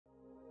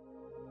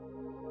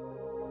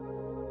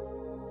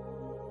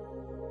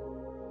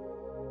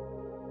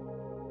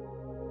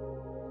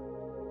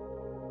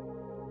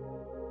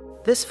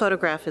This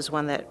photograph is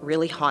one that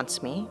really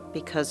haunts me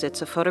because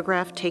it's a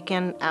photograph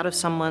taken out of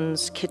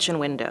someone's kitchen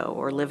window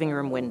or living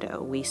room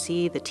window. We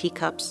see the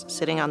teacups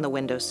sitting on the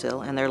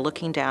windowsill and they're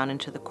looking down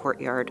into the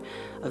courtyard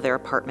of their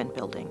apartment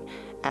building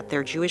at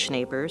their Jewish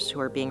neighbors who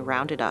are being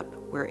rounded up.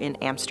 We're in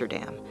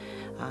Amsterdam,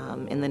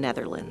 in the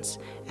Netherlands,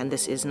 and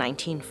this is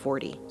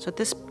 1940. So at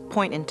this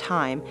point in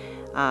time,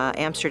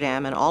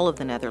 Amsterdam and all of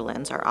the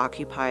Netherlands are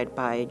occupied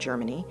by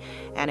Germany,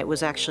 and it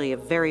was actually a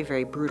very,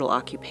 very brutal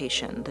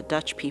occupation. The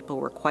Dutch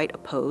people were quite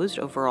opposed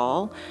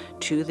overall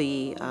to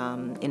the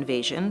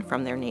invasion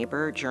from their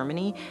neighbor,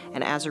 Germany,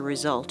 and as a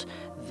result,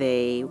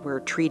 they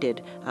were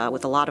treated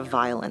with a lot of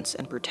violence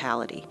and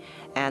brutality.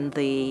 And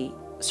the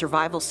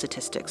survival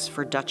statistics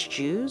for Dutch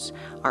Jews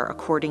are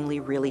accordingly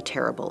really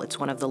terrible. It's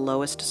one of the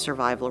lowest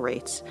survival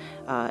rates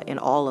in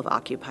all of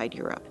occupied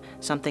Europe.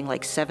 Something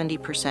like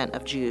 70%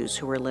 of Jews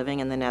who were living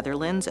in the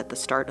Netherlands at the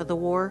start of the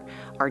war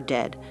are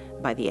dead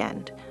by the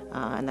end.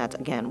 And that's,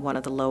 again, one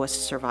of the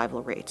lowest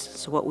survival rates.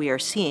 So what we are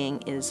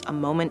seeing is a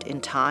moment in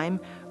time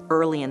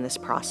early in this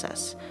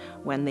process,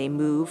 when they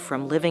move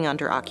from living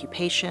under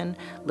occupation,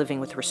 living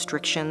with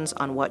restrictions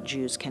on what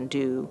Jews can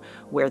do,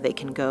 where they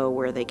can go,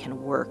 where they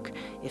can work,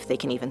 if they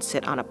can even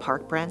sit on a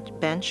park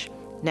bench.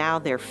 Now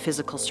their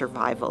physical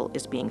survival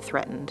is being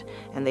threatened,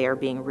 and they are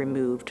being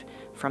removed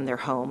from their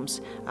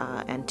homes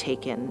and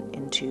taken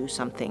into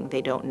something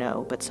they don't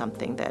know, but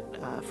something that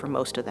for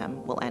most of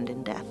them will end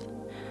in death.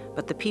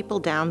 But the people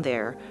down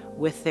there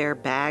with their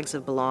bags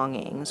of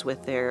belongings,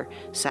 with their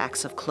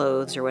sacks of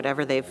clothes or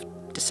whatever they've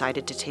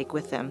decided to take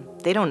with them,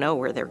 they don't know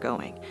where they're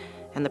going.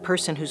 And the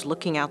person who's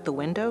looking out the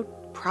window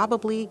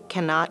probably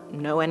cannot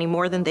know any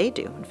more than they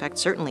do. In fact,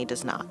 certainly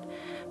does not.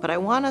 But I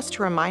want us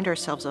to remind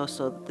ourselves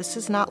also, this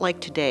is not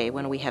like today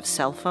when we have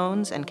cell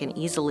phones and can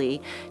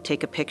easily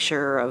take a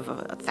picture of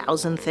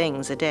 1,000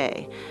 things a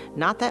day.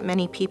 Not that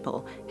many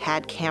people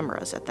had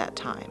cameras at that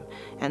time.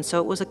 And so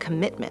it was a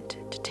commitment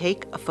to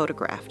take a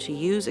photograph. To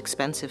use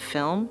expensive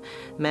film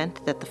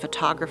meant that the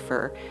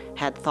photographer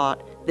had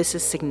thought, this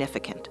is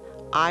significant.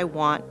 I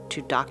want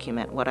to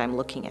document what I'm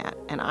looking at,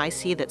 and I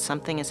see that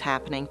something is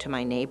happening to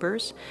my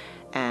neighbors,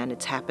 and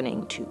it's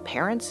happening to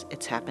parents,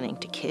 it's happening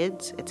to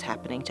kids, it's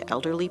happening to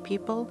elderly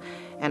people,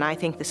 and I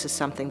think this is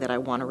something that I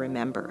want to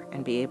remember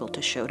and be able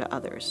to show to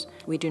others.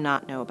 We do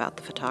not know about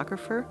the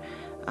photographer,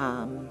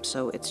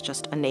 so it's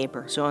just a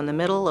neighbor. So in the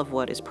middle of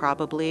what is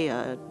probably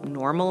a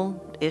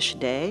normal-ish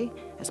day,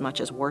 as much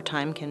as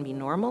wartime can be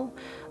normal,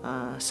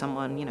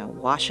 someone,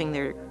 washing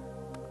their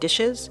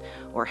dishes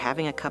or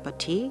having a cup of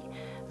tea,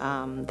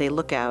 they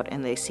look out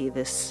and they see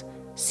this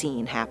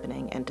scene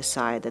happening and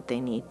decide that they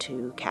need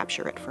to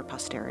capture it for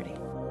posterity.